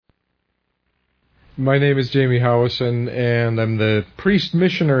My name is Jamie Howison, and I'm the priest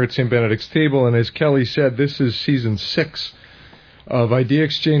missioner at St. Benedict's Table, and as Kelly said, this is season 6 of Idea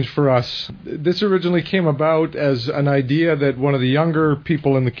Exchange for us. This originally came about as an idea that one of the younger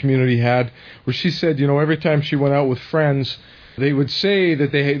people in the community had, where she said, every time she went out with friends, they would say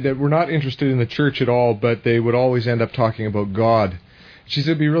that were not interested in the church at all, but they would always end up talking about God. She said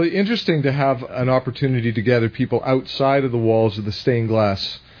it'd be really interesting to have an opportunity to gather people outside of the walls of the stained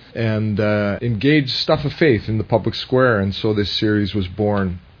glass and engage stuff of faith in the public square, and so this series was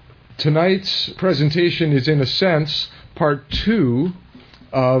born. Tonight's presentation is, in a sense, part 2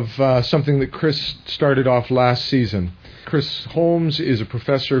 of something that Chris started off last season. Chris Holmes is a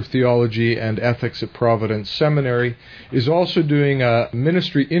professor of theology and ethics at Providence Seminary, is also doing a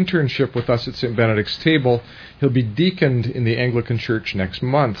ministry internship with us at St. Benedict's Table. He'll be deaconed in the Anglican Church next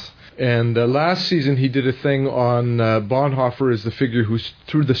month. And last season he did a thing on Bonhoeffer as the figure who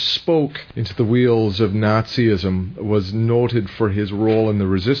threw the spoke into the wheels of Nazism, was noted for his role in the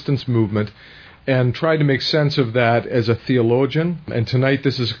resistance movement, and tried to make sense of that as a theologian. And tonight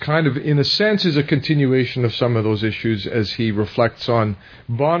this is kind of, in a sense, is a continuation of some of those issues as he reflects on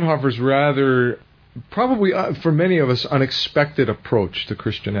Bonhoeffer's rather, probably for many of us, unexpected approach to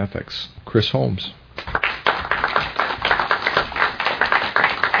Christian ethics. Chris Holmes.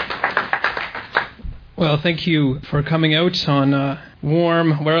 Well, thank you for coming out on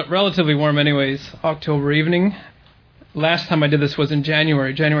relatively warm anyways, October evening. Last time I did this was in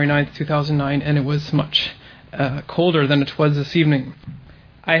January 9th, 2009, and it was much colder than it was this evening.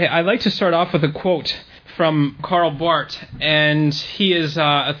 I'd like to start off with a quote from Karl Barth, and he is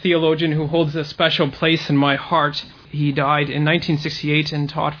a theologian who holds a special place in my heart. He died in 1968 and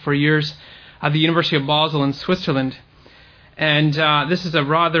taught for years at the University of Basel in Switzerland. And this is a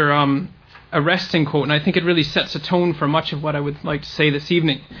rather arresting quote, and I think it really sets a tone for much of what I would like to say this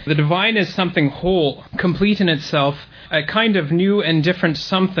evening. The divine is something whole, complete in itself, a kind of new and different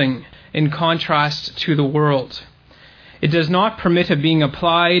something in contrast to the world. It does not permit of being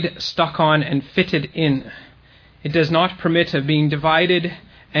applied, stuck on, and fitted in. It does not permit of being divided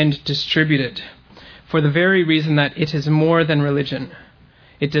and distributed, for the very reason that it is more than religion.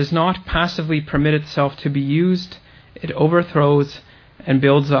 It does not passively permit itself to be used. It overthrows and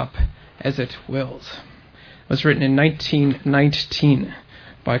builds up as it wills. It was written in 1919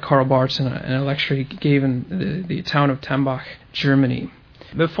 by Karl Barth in a lecture he gave in the town of Tambach, Germany.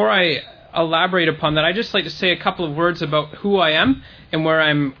 Before I elaborate upon that, I'd just like to say a couple of words about who I am and where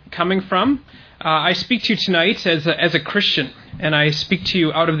I'm coming from. I speak to you tonight as a Christian, and I speak to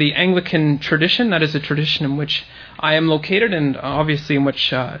you out of the Anglican tradition. That is a tradition in which I am located, and obviously in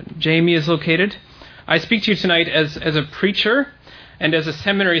which Jamie is located. I speak to you tonight as a preacher and as a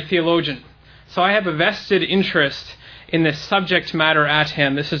seminary theologian. So I have a vested interest in this subject matter at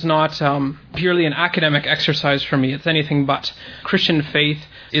hand. This is not purely an academic exercise for me. It's anything but. Christian faith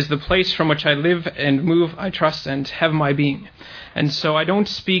is the place from which I live and move, I trust, and have my being. And so I don't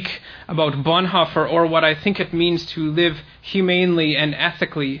speak about Bonhoeffer or what I think it means to live humanely and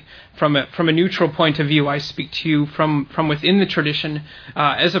ethically from a neutral point of view. I speak to you from within the tradition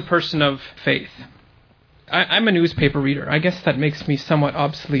as a person of faith. I'm a newspaper reader. I guess that makes me somewhat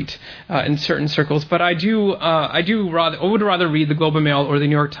obsolete in certain circles, but I would rather read the Globe and Mail or the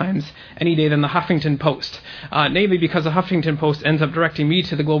New York Times any day than the Huffington Post, namely because the Huffington Post ends up directing me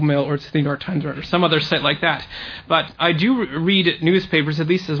to the Globe and Mail or to the New York Times or some other site like that. But I do read newspapers at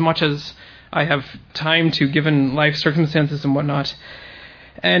least as much as I have time to, given life circumstances and whatnot.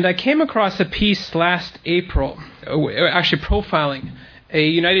 And I came across a piece last April, actually profiling a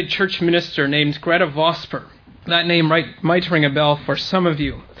United Church minister named Greta Vosper. That name might ring a bell for some of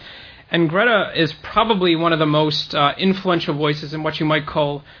you. And Greta is probably one of the most influential voices in what you might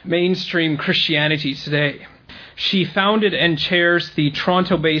call mainstream Christianity today. She founded and chairs the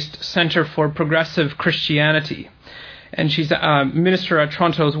Toronto-based Centre for Progressive Christianity. And she's a minister at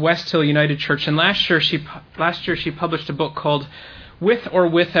Toronto's West Hill United Church. And last year she published a book called With or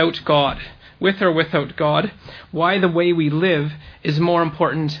Without God. With or Without God, Why the Way We Live is More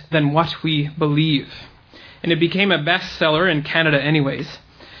Important Than What We Believe. And it became a bestseller in Canada anyways.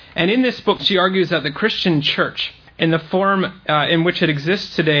 And in this book, she argues that the Christian church, in the form in which it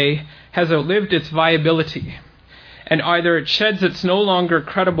exists today, has outlived its viability. And either it sheds its no longer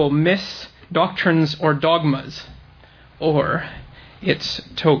credible myths, doctrines, or dogmas, or it's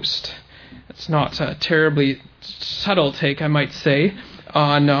toast. It's not a terribly subtle take, I might say,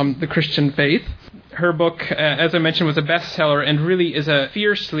 on the Christian faith. Her book, as I mentioned, was a bestseller and really is a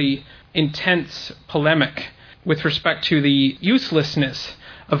fiercely intense polemic with respect to the uselessness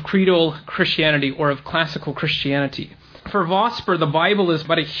of creedal Christianity or of classical Christianity. For Vosper, the Bible is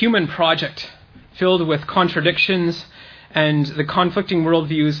but a human project, filled with contradictions and the conflicting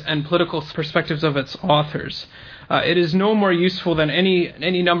worldviews and political perspectives of its authors. It is no more useful than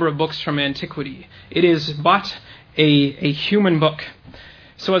any number of books from antiquity. It is but a human book.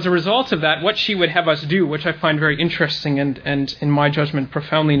 So as a result of that, what she would have us do, which I find very interesting and in my judgment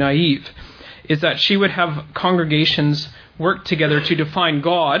profoundly naive, is that she would have congregations work together to define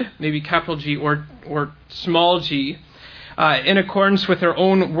God, maybe capital G or small g, in accordance with their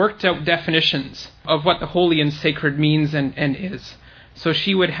own worked out definitions of what the holy and sacred means and is. So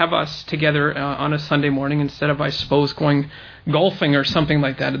she would have us together on a Sunday morning instead of, I suppose, going golfing or something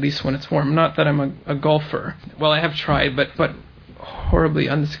like that, at least when it's warm. Not that I'm a golfer. Well, I have tried, but horribly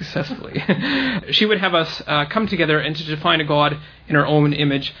unsuccessfully. She would have us come together and to define a God in our own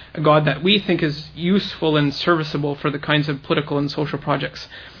image, a God that we think is useful and serviceable for the kinds of political and social projects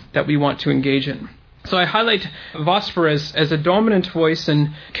that we want to engage in. So I highlight Vosper as a dominant voice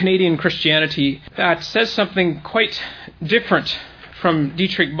in Canadian Christianity that says something quite different from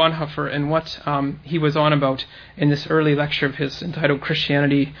Dietrich Bonhoeffer and what he was on about in this early lecture of his entitled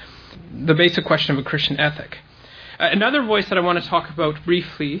Christianity, the basic question of a Christian ethic. Another voice that I want to talk about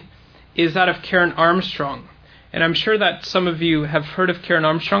briefly is that of Karen Armstrong. And I'm sure that some of you have heard of Karen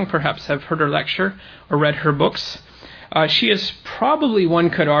Armstrong, perhaps have heard her lecture or read her books. She is probably, one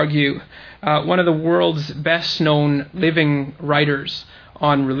could argue, one of the world's best-known living writers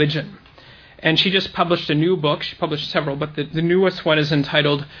on religion. And she just published a new book. She published several, but the newest one is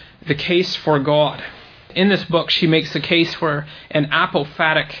entitled The Case for God. In this book, she makes the case for an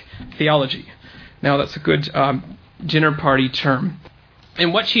apophatic theology. Now, that's a good dinner party term.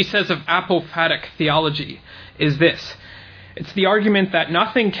 And what she says of apophatic theology is this. It's the argument that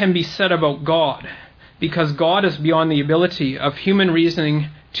nothing can be said about God because God is beyond the ability of human reasoning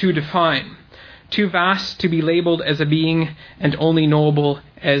to define, too vast to be labeled as a being and only knowable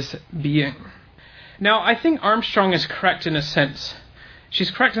as being. Now, I think Armstrong is correct in a sense.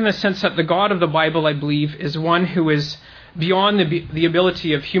 She's correct in the sense that the God of the Bible, I believe, is one who is beyond the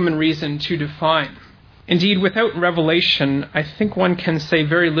ability of human reason to define. Indeed, without revelation, I think one can say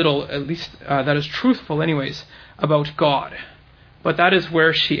very little, at least that is truthful anyways, about God. But that is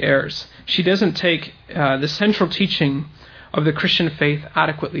where she errs. She doesn't take the central teaching of the Christian faith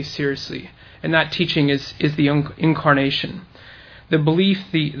adequately seriously. And that teaching is the incarnation. The belief,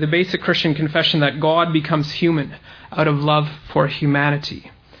 the basic Christian confession that God becomes human out of love for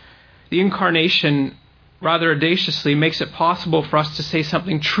humanity. The incarnation, rather audaciously, makes it possible for us to say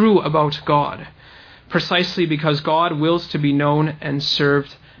something true about God, precisely because God wills to be known and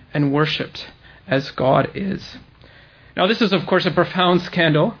served and worshipped as God is. Now, this is, of course, a profound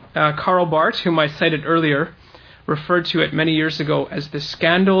scandal. Karl Barth, whom I cited earlier, referred to it many years ago as the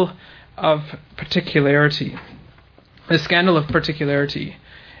scandal of particularity. The scandal of particularity.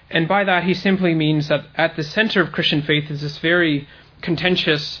 And by that, he simply means that at the center of Christian faith is this very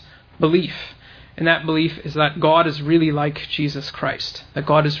contentious belief. And that belief is that God is really like Jesus Christ. That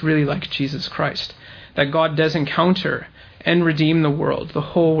God is really like Jesus Christ. That God does encounter and redeem the world, the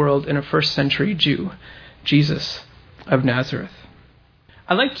whole world, in a first century Jew, Jesus of Nazareth.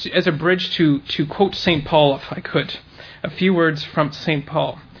 I'd like to, as a bridge to quote St. Paul, if I could, a few words from St.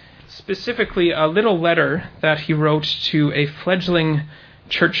 Paul. Specifically, a little letter that he wrote to a fledgling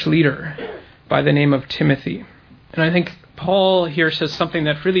church leader by the name of Timothy. And I think Paul here says something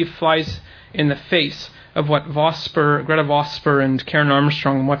that really flies in the face of what Greta Vosper and Karen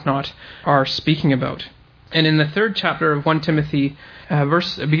Armstrong and whatnot are speaking about. And in the 3rd chapter of 1 Timothy,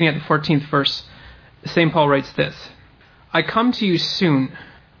 beginning at the 14th verse, St. Paul writes this: I come to you soon,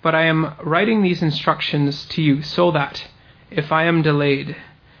 but I am writing these instructions to you so that, if I am delayed,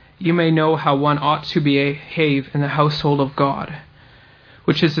 you may know how one ought to behave in the household of God,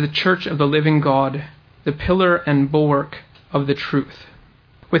 which is the church of the living God, the pillar and bulwark of the truth.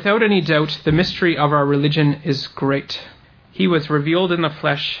 Without any doubt, the mystery of our religion is great. He was revealed in the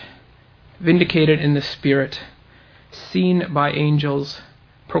flesh, vindicated in the spirit, seen by angels,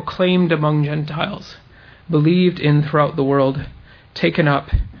 proclaimed among Gentiles, believed in throughout the world, taken up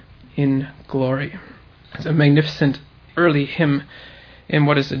in glory. It's a magnificent early hymn in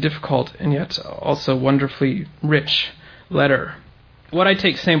what is a difficult and yet also wonderfully rich letter. What I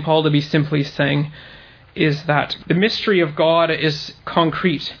take St. Paul to be simply saying is that the mystery of God is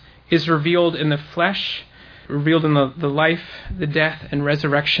concrete, is revealed in the flesh, revealed in the life, the death, and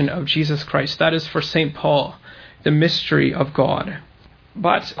resurrection of Jesus Christ. That is for St. Paul, the mystery of God.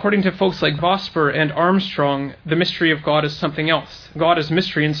 But according to folks like Vosper and Armstrong, the mystery of God is something else. God is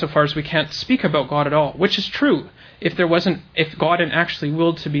mystery insofar as we can't speak about God at all, which is true if God had actually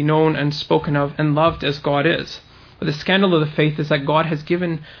willed to be known and spoken of and loved as God is. But the scandal of the faith is that God has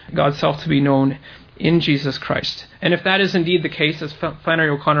given God's self to be known in Jesus Christ. And if that is indeed the case, as Flannery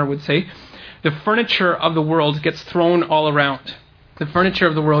O'Connor would say, the furniture of the world gets thrown all around. The furniture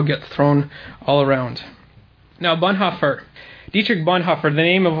of the world gets thrown all around. Now, Bonhoeffer, Dietrich Bonhoeffer, the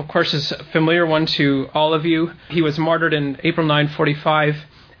name of course is a familiar one to all of you. He was martyred in April 945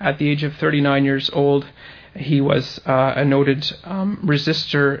 at the age of 39 years old. He was a noted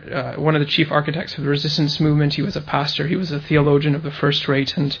resistor, one of the chief architects of the resistance movement. He was a pastor. He was a theologian of the first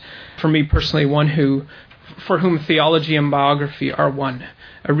rate. And for me personally, one for whom theology and biography are one.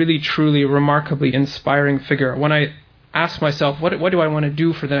 A really, truly, remarkably inspiring figure. When I ask myself, what do I want to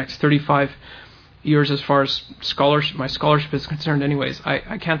do for the next 35 years as far as my scholarship is concerned anyways,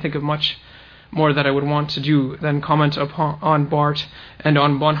 I can't think of much more that I would want to do than comment on Barth and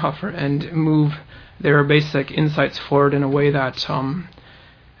on Bonhoeffer and move their basic insights forward in a way that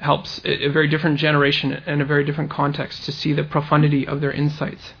helps a very different generation and a very different context to see the profundity of their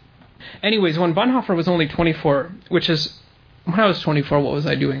insights. Anyways, when Bonhoeffer was only 24, when I was 24, what was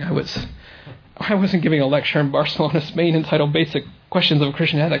I doing? I wasn't giving a lecture in Barcelona, Spain entitled Basic Questions of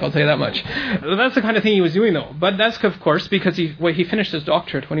Christian Ethic, I'll tell you that much. That's the kind of thing he was doing though. But that's of course because he finished his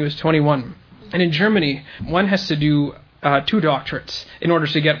doctorate when he was 21. And in Germany, one has to do 2 doctorates in order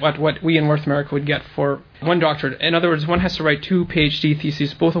to get what we in North America would get for 1 doctorate. In other words, one has to write 2 PhD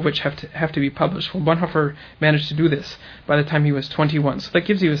theses, both of which have to be published. Well, Bonhoeffer managed to do this by the time he was 21. So that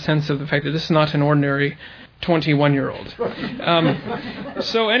gives you a sense of the fact that this is not an ordinary 21-year-old.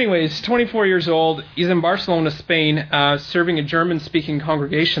 So anyways, 24 years old, he's in Barcelona, Spain, serving a German-speaking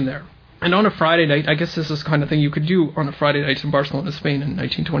congregation there. And on a Friday night, I guess this is the kind of thing you could do on a Friday night in Barcelona, Spain in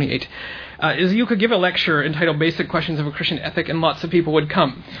 1928, is you could give a lecture entitled Basic Questions of a Christian Ethic, and lots of people would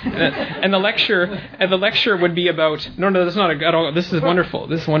come. And the lecture would be about, no, that's not at all, this is wonderful.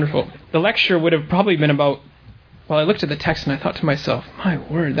 The lecture would have probably been about, well, I looked at the text and I thought to myself, my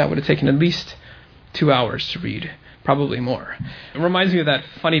word, that would have taken at least 2 hours to read. Probably more. It reminds me of that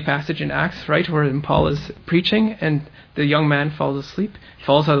funny passage in Acts, right, where Paul is preaching and the young man falls asleep,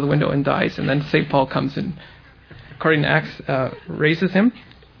 falls out of the window and dies, and then St. Paul comes and, according to Acts, raises him.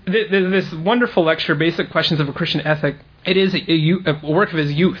 This wonderful lecture, Basic Questions of a Christian Ethic, it is a work of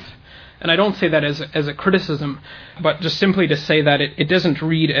his youth. And I don't say that as a criticism, but just simply to say that it doesn't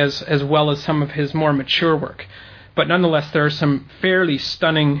read as well as some of his more mature work. But nonetheless, there are some fairly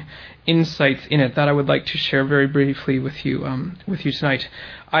stunning insights in it that I would like to share very briefly with you tonight.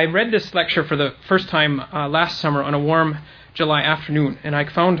 I read this lecture for the first time last summer on a warm July afternoon, and I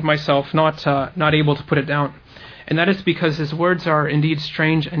found myself not able to put it down. And that is because his words are indeed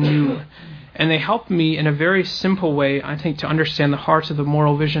strange and new, and they help me in a very simple way, I think, to understand the heart of the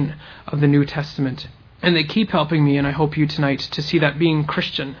moral vision of the New Testament. And they keep helping me, and I hope you tonight, to see that being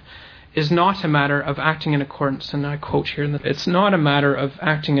Christian is not a matter of acting in accordance, and I quote here, it's not a matter of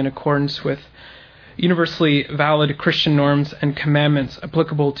acting in accordance with universally valid Christian norms and commandments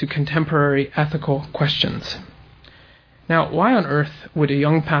applicable to contemporary ethical questions. Now, why on earth would a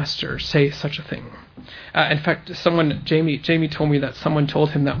young pastor say such a thing? In fact, Jamie told me that someone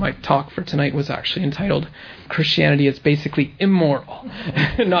told him that my talk for tonight was actually entitled "Christianity is Basically Immoral,"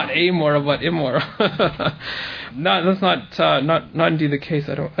 not amoral, but immoral. That's not indeed the case.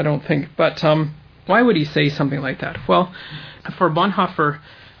 I don't think. But why would he say something like that? Well, for Bonhoeffer,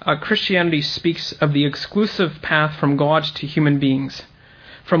 Christianity speaks of the exclusive path from God to human beings,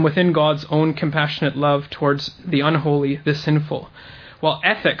 from within God's own compassionate love towards the unholy, the sinful. While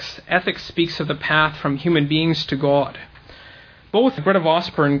ethics speaks of the path from human beings to God. Both Greta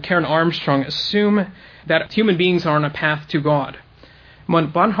Vosper and Karen Armstrong assume that human beings are on a path to God.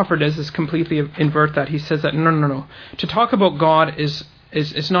 What Bonhoeffer does is completely invert that. He says that no. To talk about God is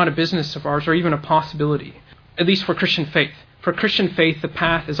not a business of ours or even a possibility, at least for Christian faith. For Christian faith, the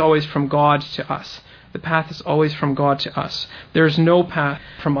path is always from God to us. The path is always from God to us. There is no path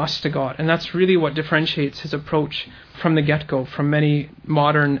from us to God. And that's really what differentiates his approach from the get-go, from many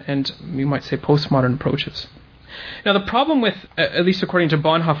modern and, we might say, postmodern approaches. Now, the problem with, at least according to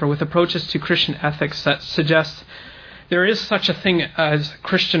Bonhoeffer, with approaches to Christian ethics that suggest there is such a thing as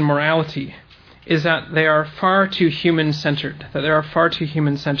Christian morality is that they are far too human-centered,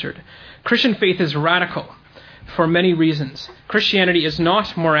 Christian faith is radical for many reasons. Christianity is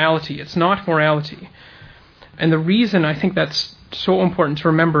not morality. It's not morality. And the reason I think that's so important to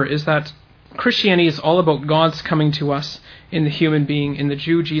remember is that Christianity is all about God's coming to us in the human being, in the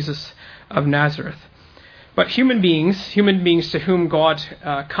Jew Jesus of Nazareth. But human beings to whom God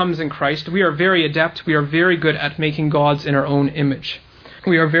comes in Christ, we are very adept, we are very good at making gods in our own image.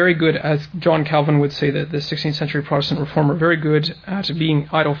 We are very good, as John Calvin would say, the 16th century Protestant reformer, very good at being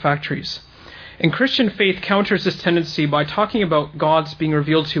idol factories. And Christian faith counters this tendency by talking about God's being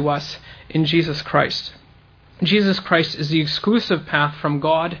revealed to us in Jesus Christ. Jesus Christ is the exclusive path from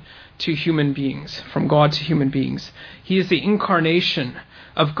God to human beings, from God to human beings. He is the incarnation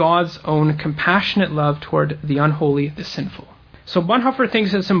of God's own compassionate love toward the unholy, the sinful. So Bonhoeffer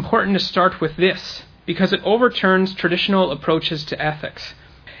thinks it's important to start with this because it overturns traditional approaches to ethics.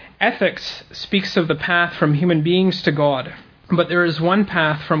 Ethics speaks of the path from human beings to God, but there is one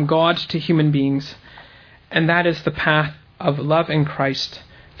path from God to human beings, and that is the path of love in Christ,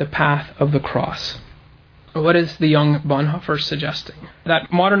 the path of the cross. What is the young Bonhoeffer suggesting?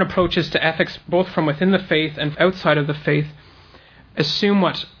 That modern approaches to ethics, both from within the faith and outside of the faith, assume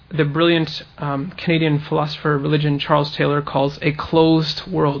what the brilliant Canadian philosopher of religion Charles Taylor calls a closed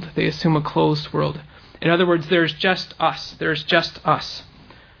world. They assume a closed world. In other words, there's just us. There's just us.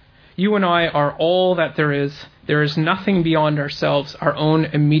 You and I are all that there is. There is nothing beyond ourselves, our own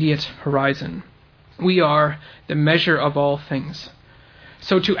immediate horizon. We are the measure of all things.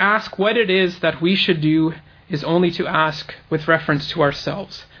 So to ask what it is that we should do is only to ask with reference to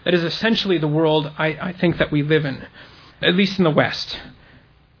ourselves. That is essentially the world I think that we live in, at least in the West.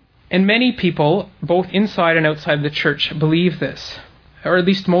 And many people, both inside and outside the church, believe this, or at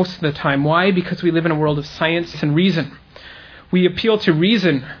least most of the time. Why? Because we live in a world of science and reason. We appeal to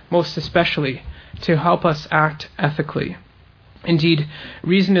reason, most especially, to help us act ethically. Indeed,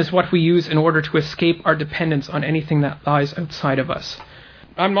 reason is what we use in order to escape our dependence on anything that lies outside of us.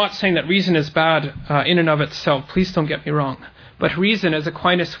 I'm not saying that reason is bad in and of itself. Please don't get me wrong. But reason, as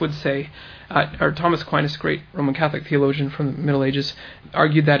Aquinas would say, or Thomas Aquinas, great Roman Catholic theologian from the Middle Ages,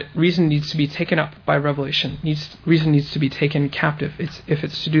 argued that reason needs to be taken up by revelation. Reason needs to be taken captive if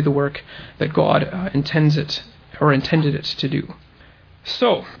it's to do the work that God intended it to do.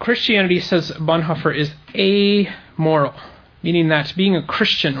 So, Christianity, says Bonhoeffer, is amoral, meaning that being a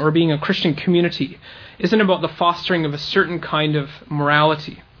Christian or being a Christian community isn't about the fostering of a certain kind of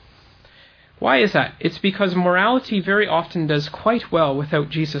morality. Why is that? It's because morality very often does quite well without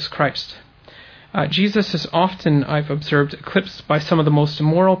Jesus Christ. Jesus is often, I've observed, eclipsed by some of the most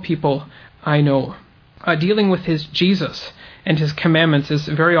immoral people I know. Dealing with his Jesus and his commandments is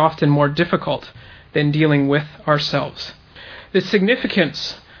very often more difficult than dealing with ourselves. The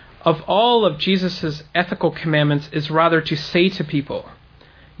significance of all of Jesus' ethical commandments is rather to say to people,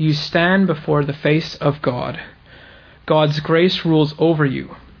 you stand before the face of God. God's grace rules over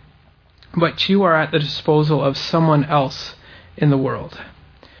you, but you are at the disposal of someone else in the world.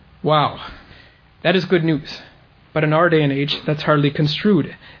 Wow, that is good news. But in our day and age, that's hardly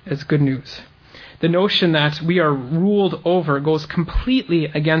construed as good news. The notion that we are ruled over goes completely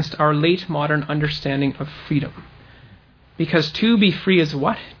against our late modern understanding of freedom. Because to be free is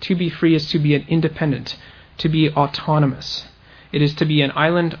what? To be free is to be an independent, to be autonomous. It is to be an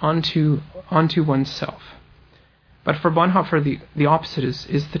island unto oneself. But for Bonhoeffer, the opposite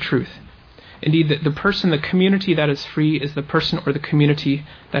is the truth. Indeed, the person, the community that is free is the person or the community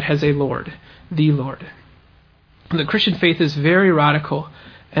that has a Lord, the Lord. The Christian faith is very radical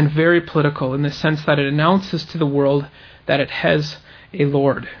and very political in the sense that it announces to the world that it has a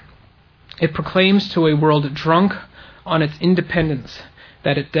Lord. It proclaims to a world drunk on its independence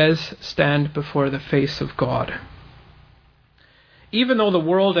that it does stand before the face of God. Even though the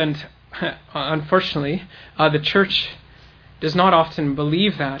world and, unfortunately, the church does not often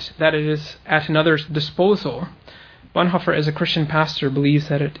believe that it is at another's disposal, Bonhoeffer, as a Christian pastor, believes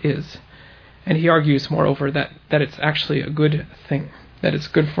that it is. And he argues, moreover, that it's actually a good thing, that it's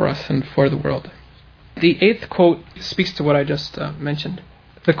good for us and for the world. The 8th quote speaks to what I just mentioned.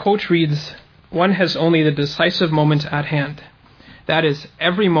 The quote reads, "One has only the decisive moment at hand. That is,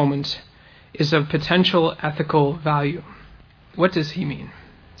 every moment is of potential ethical value." What does he mean?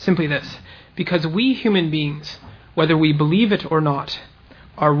 Simply this: because we human beings, whether we believe it or not,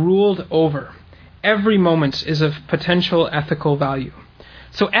 are ruled over. Every moment is of potential ethical value.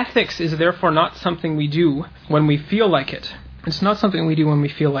 So ethics is therefore not something we do when we feel like it. It's not something we do when we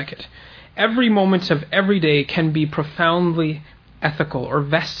feel like it. Every moment of every day can be profoundly ethical or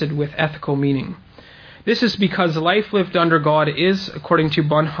vested with ethical meaning. This is because life lived under God is, according to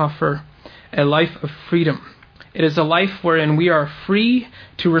Bonhoeffer, a life of freedom. It is a life wherein we are free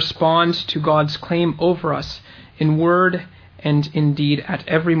to respond to God's claim over us in word and in deed at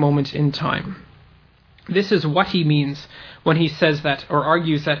every moment in time. This is what he means when he says that, or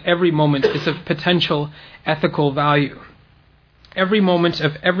argues that every moment is of potential ethical value. Every moment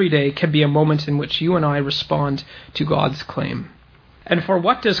of every day can be a moment in which you and I respond to God's claim. And for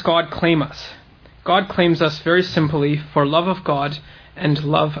what does God claim us? God claims us very simply for love of God and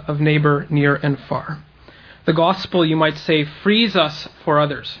love of neighbor near and far. The gospel, you might say, frees us for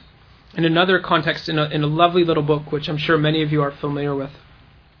others. In another context, in a lovely little book, which I'm sure many of you are familiar with,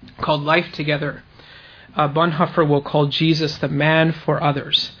 called Life Together, Bonhoeffer will call Jesus the man for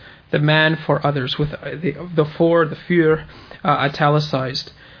others. The man for others, with the für,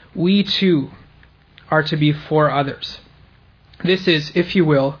 italicized. We too are to be for others. This is, if you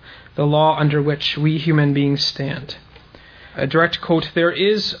will, the law under which we human beings stand. A direct quote, "There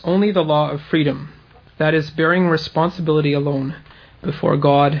is only the law of freedom, that is bearing responsibility alone before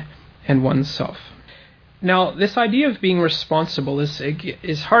God and oneself." Now, this idea of being responsible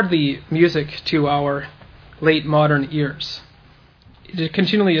is hardly music to our late modern ears. It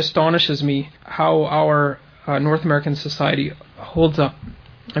continually astonishes me how our North American society holds up,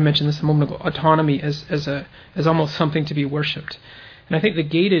 I mentioned this a moment ago, autonomy as almost something to be worshipped. And I think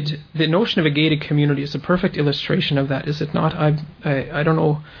the notion of a gated community is a perfect illustration of that, is it not? I don't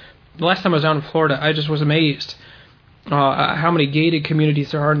know. The last time I was down in Florida, I just was amazed how many gated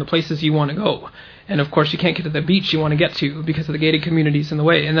communities there are in the places you want to go. And of course, you can't get to the beach you want to get to because of the gated communities in the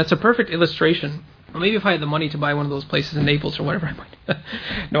way. And that's a perfect illustration. Well, maybe if I had the money to buy one of those places in Naples or whatever, I might.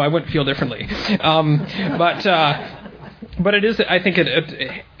 No, I wouldn't feel differently. But it is, I think,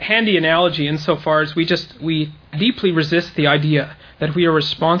 a handy analogy insofar as we deeply resist the idea that we are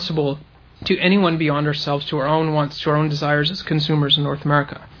responsible to anyone beyond ourselves, to our own wants, to our own desires as consumers in North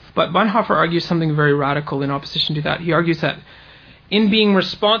America. But Bonhoeffer argues something very radical in opposition to that. He argues that in being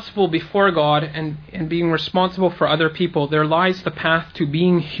responsible before God and being responsible for other people, there lies the path to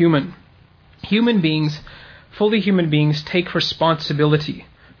being human. Human beings, fully human beings, take responsibility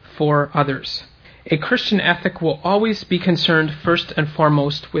for others. A Christian ethic will always be concerned first and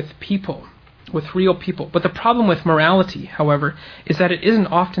foremost with people, with real people. But the problem with morality, however, is that it isn't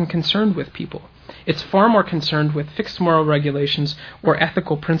often concerned with people. It's far more concerned with fixed moral regulations or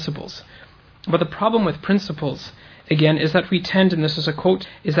ethical principles. But the problem with principles, again, is that we tend, and this is a quote,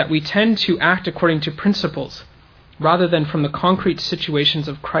 is that we tend to act according to principles rather than from the concrete situations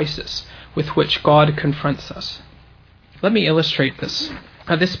of crisis with which God confronts us. Let me illustrate this.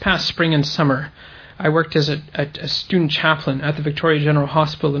 This past spring and summer, I worked as a student chaplain at the Victoria General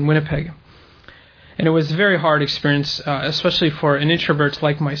Hospital in Winnipeg. And it was a very hard experience, especially for an introvert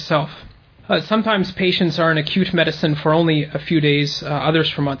like myself. Sometimes patients are in acute medicine for only a few days, others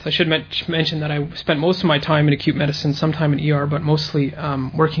for months. I should mention that I spent most of my time in acute medicine, sometime in ER, but mostly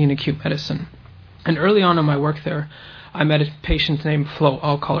working in acute medicine. And early on in my work there, I met a patient named Flo.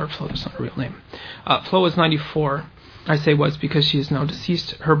 I'll call her Flo, that's not a real name. Flo was 94. I say was because she is now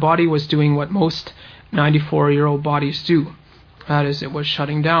deceased. Her body was doing what most 94-year-old bodies do. That is, it was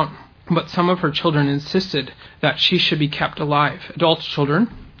shutting down. But some of her children insisted that she should be kept alive. Adult children,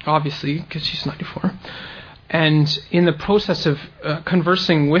 obviously, because she's 94. And in the process of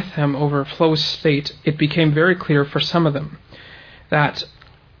conversing with them over Flo's state, it became very clear for some of them that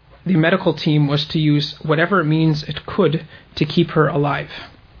the medical team was to use whatever means it could to keep her alive,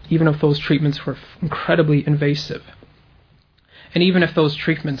 even if those treatments were incredibly invasive. And even if those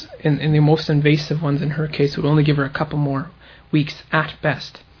treatments, in the most invasive ones in her case, would only give her a couple more weeks at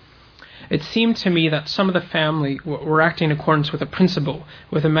best. It seemed to me that some of the family were acting in accordance with a principle,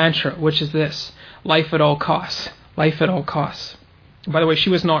 with a mantra, which is this: life at all costs. Life at all costs. By the way, she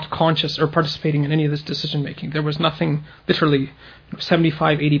was not conscious or participating in any of this decision making. There was nothing, literally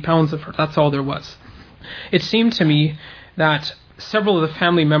 75, 80 pounds of her. That's all there was. It seemed to me that several of the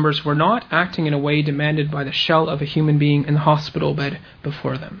family members were not acting in a way demanded by the shell of a human being in the hospital bed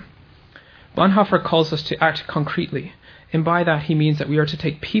before them. Bonhoeffer calls us to act concretely, and by that he means that we are to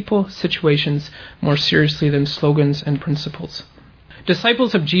take people, situations more seriously than slogans and principles.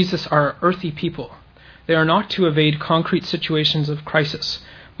 Disciples of Jesus are earthy people. They are not to evade concrete situations of crisis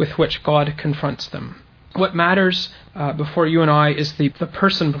with which God confronts them. What matters before you and I is the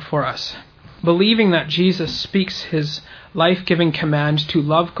person before us. Believing that Jesus speaks his life-giving command to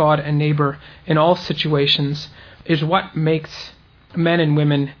love God and neighbor in all situations is what makes men and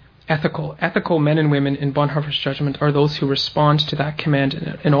women ethical. Ethical men and women, in Bonhoeffer's judgment, are those who respond to that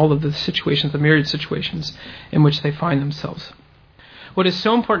command in all of the situations, the myriad situations in which they find themselves. What is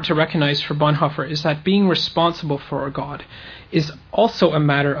so important to recognize for Bonhoeffer is that being responsible for God is also a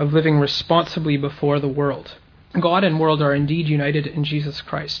matter of living responsibly before the world. God and world are indeed united in Jesus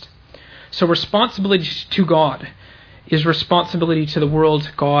Christ. So responsibility to God is responsibility to the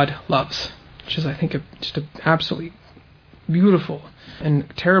world God loves, which is, I think, just an absolutely beautiful and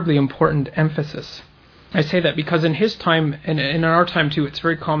terribly important emphasis. I say that because in his time, and in our time too, it's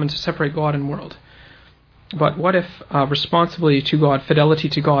very common to separate God and world. But what if responsibility to God, fidelity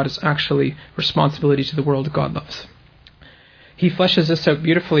to God, is actually responsibility to the world God loves? He fleshes this out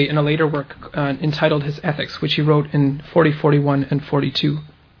beautifully in a later work entitled his Ethics, which he wrote in 40, 41, and 42.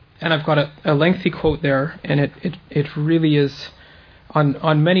 And I've got a lengthy quote there, and it really is,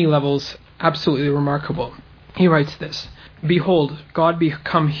 on many levels, absolutely remarkable. He writes this: "Behold, God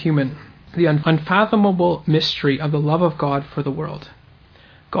become human, the unfathomable mystery of the love of God for the world.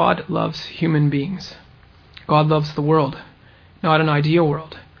 God loves human beings. God loves the world, not an ideal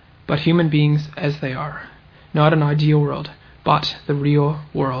world, but human beings as they are. Not an ideal world, but the real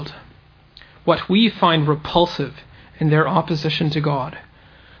world. What we find repulsive in their opposition to God,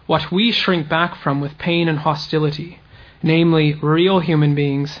 what we shrink back from with pain and hostility, namely real human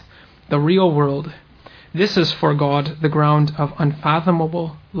beings, the real world, this is for God the ground of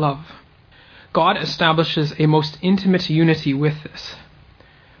unfathomable love. God establishes a most intimate unity with this.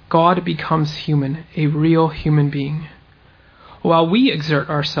 God becomes human, a real human being. While we exert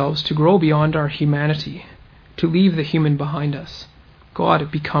ourselves to grow beyond our humanity, to leave the human behind us,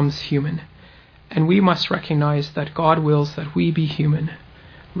 God becomes human. And we must recognize that God wills that we be human,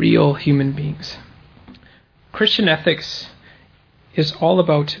 real human beings." Christian ethics is all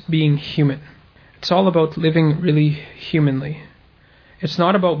about being human. It's all about living really humanly. It's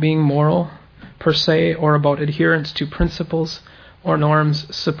not about being moral, per se, or about adherence to principles or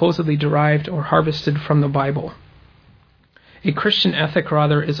norms supposedly derived or harvested from the Bible. A Christian ethic,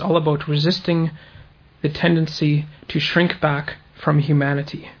 rather, is all about resisting the tendency to shrink back from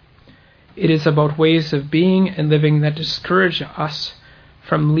humanity. It is about ways of being and living that discourage us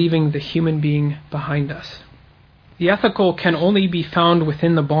from leaving the human being behind us. The ethical can only be found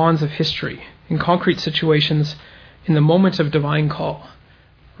within the bonds of history, in concrete situations, in the moment of divine call,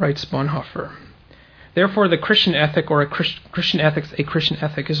 writes Bonhoeffer. Therefore, the Christian ethic, or a Christian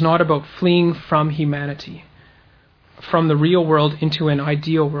ethic, is not about fleeing from humanity, from the real world into an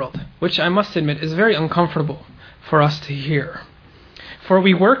ideal world, which I must admit is very uncomfortable for us to hear. For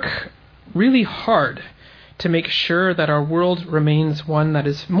we work really hard to make sure that our world remains one that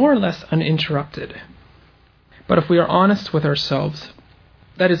is more or less uninterrupted. But if we are honest with ourselves,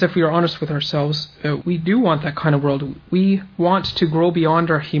 we do want that kind of world. We want to grow beyond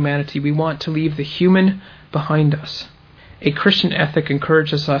our humanity. We want to leave the human behind us. A Christian ethic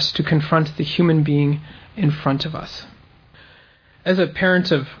encourages us to confront the human being in front of us. As a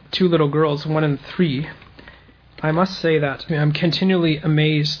parent of 2 little girls, 1 and 3, I must say that I'm continually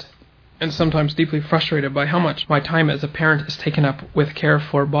amazed and sometimes deeply frustrated by how much my time as a parent is taken up with care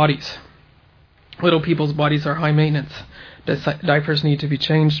for bodies. Little people's bodies are high maintenance. Diapers need to be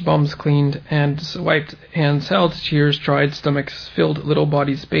changed, bums cleaned and wiped, hands held, tears dried, stomachs filled, little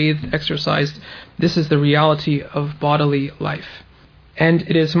bodies bathed, exercised. This is the reality of bodily life. And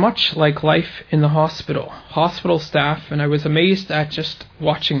it is much like life in the hospital. Hospital staff, and I was amazed at just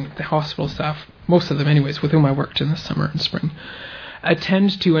watching the hospital staff, most of them anyways, with whom I worked in the summer and spring,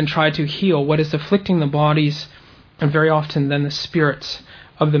 attend to and try to heal what is afflicting the bodies, and very often then the spirits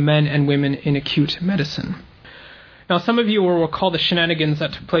of the men and women in acute medicine. Now, some of you will recall the shenanigans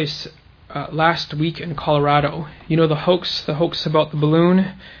that took place last week in Colorado. You know the hoax about the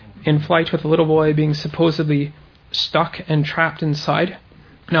balloon in flight with a little boy being supposedly stuck and trapped inside.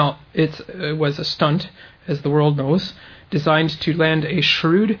 Now, it was a stunt, as the world knows, designed to land a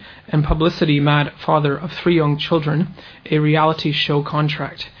shrewd and publicity-mad father of 3 young children a reality show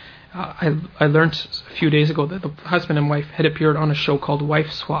contract. I learned a few days ago that the husband and wife had appeared on a show called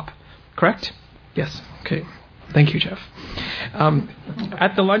Wife Swap. Correct? Yes. Okay. Thank you, Jeff.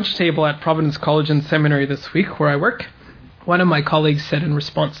 At the lunch table at Providence College and Seminary this week, where I work, one of my colleagues said in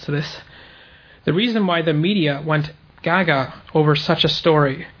response to this, the reason why the media went gaga over such a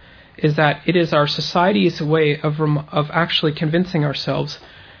story is that it is our society's way of actually convincing ourselves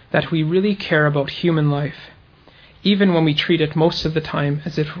that we really care about human life, even when we treat it most of the time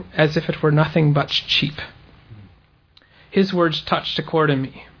as if it were nothing but cheap. His words touched a chord in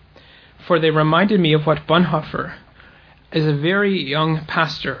me, for they reminded me of what Bonhoeffer, as a very young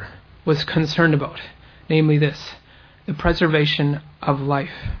pastor, was concerned about, namely this, the preservation of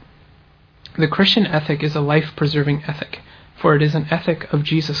life. The Christian ethic is a life-preserving ethic, for it is an ethic of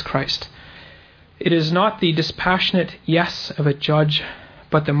Jesus Christ. It is not the dispassionate yes of a judge,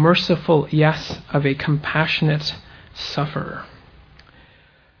 but the merciful yes of a compassionate sufferer.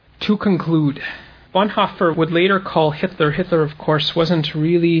 To conclude, Bonhoeffer would later call Hitler. Hitler, of course, wasn't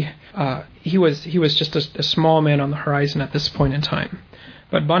really, he was just a small man on the horizon at this point in time.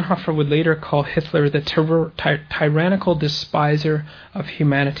 But Bonhoeffer would later call Hitler the tyrannical despiser of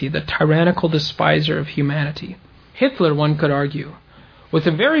humanity, the tyrannical despiser of humanity. Hitler, one could argue, was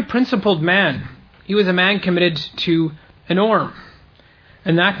a very principled man. He was a man committed to a norm.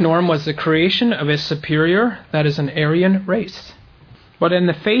 And that norm was the creation of a superior, that is an Aryan race. But in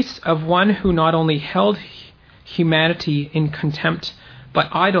the face of one who not only held humanity in contempt, but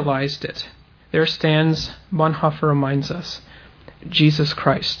idolized it. There stands, Bonhoeffer reminds us, Jesus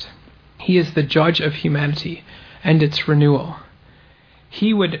Christ. He is the judge of humanity and its renewal.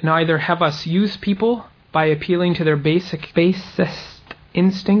 He would neither have us use people by appealing to their basest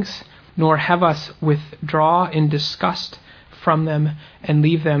instincts, nor have us withdraw in disgust from them and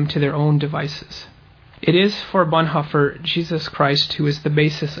leave them to their own devices. It is for Bonhoeffer Jesus Christ who is the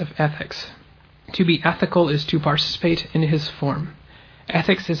basis of ethics. To be ethical is to participate in his form.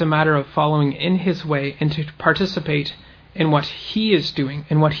 Ethics is a matter of following in his way and to participate in what he is doing,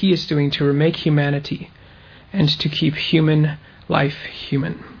 to remake humanity and to keep human life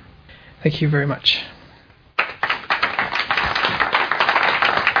human. Thank you very much.